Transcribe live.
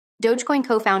Dogecoin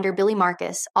co-founder Billy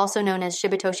Markus, also known as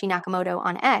Shibatoshi Nakamoto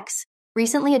on X,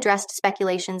 recently addressed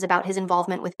speculations about his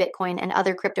involvement with Bitcoin and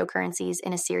other cryptocurrencies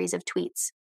in a series of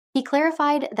tweets. He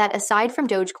clarified that aside from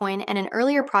Dogecoin and an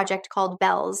earlier project called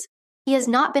Bells, he has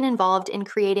not been involved in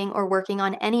creating or working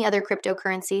on any other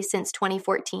cryptocurrency since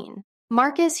 2014.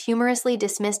 Markus humorously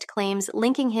dismissed claims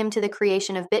linking him to the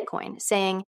creation of Bitcoin,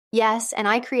 saying, "Yes, and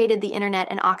I created the internet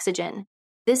and oxygen."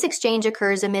 This exchange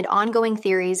occurs amid ongoing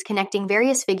theories connecting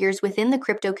various figures within the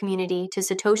crypto community to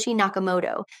Satoshi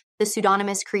Nakamoto, the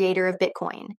pseudonymous creator of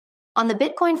Bitcoin. On the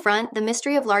Bitcoin front, the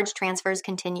mystery of large transfers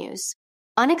continues.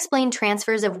 Unexplained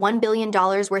transfers of $1 billion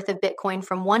worth of Bitcoin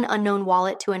from one unknown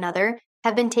wallet to another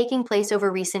have been taking place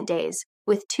over recent days,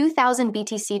 with 2,000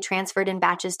 BTC transferred in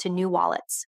batches to new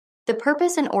wallets. The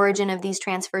purpose and origin of these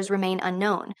transfers remain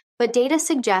unknown, but data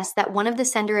suggests that one of the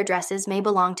sender addresses may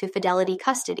belong to Fidelity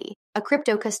Custody, a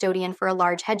crypto custodian for a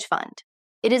large hedge fund.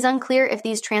 It is unclear if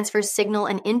these transfers signal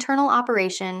an internal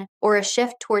operation or a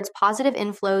shift towards positive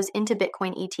inflows into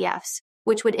Bitcoin ETFs,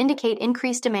 which would indicate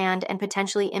increased demand and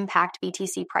potentially impact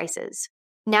BTC prices.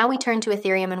 Now we turn to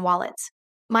Ethereum and wallets.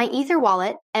 My Ether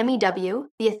wallet, MEW,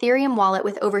 the Ethereum wallet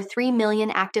with over 3 million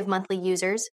active monthly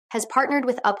users, has partnered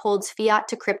with Uphold's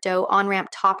fiat-to-crypto on-ramp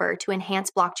Topper to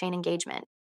enhance blockchain engagement.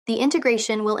 The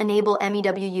integration will enable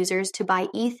MEW users to buy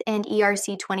ETH and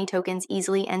ERC20 tokens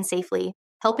easily and safely,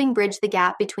 helping bridge the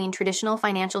gap between traditional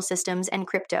financial systems and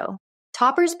crypto.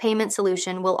 Topper's payment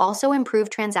solution will also improve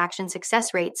transaction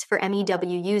success rates for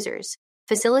MEW users,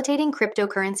 facilitating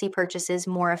cryptocurrency purchases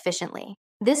more efficiently.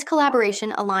 This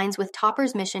collaboration aligns with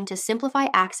Topper's mission to simplify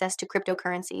access to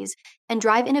cryptocurrencies and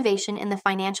drive innovation in the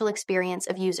financial experience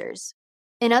of users.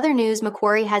 In other news,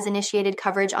 Macquarie has initiated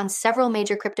coverage on several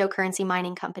major cryptocurrency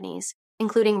mining companies,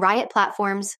 including Riot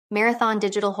Platforms, Marathon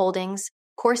Digital Holdings,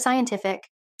 Core Scientific,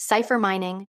 Cipher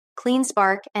Mining,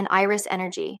 CleanSpark, and Iris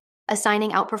Energy,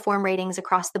 assigning outperform ratings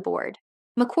across the board.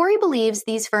 Macquarie believes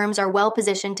these firms are well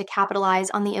positioned to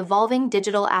capitalize on the evolving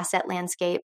digital asset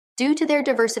landscape due to their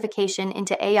diversification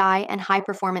into AI and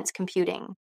high-performance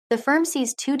computing. The firm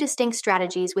sees two distinct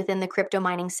strategies within the crypto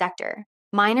mining sector: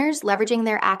 miners leveraging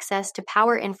their access to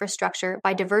power infrastructure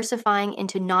by diversifying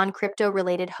into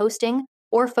non-crypto-related hosting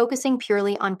or focusing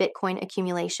purely on Bitcoin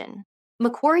accumulation.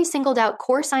 Macquarie singled out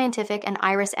Core Scientific and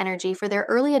Iris Energy for their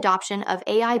early adoption of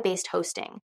AI-based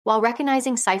hosting, while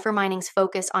recognizing Cipher Mining's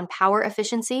focus on power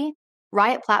efficiency,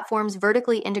 Riot Platforms'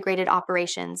 vertically integrated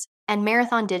operations, and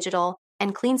Marathon Digital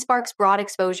and CleanSpark's broad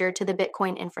exposure to the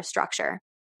Bitcoin infrastructure.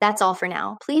 That's all for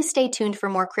now. Please stay tuned for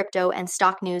more crypto and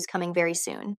stock news coming very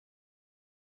soon.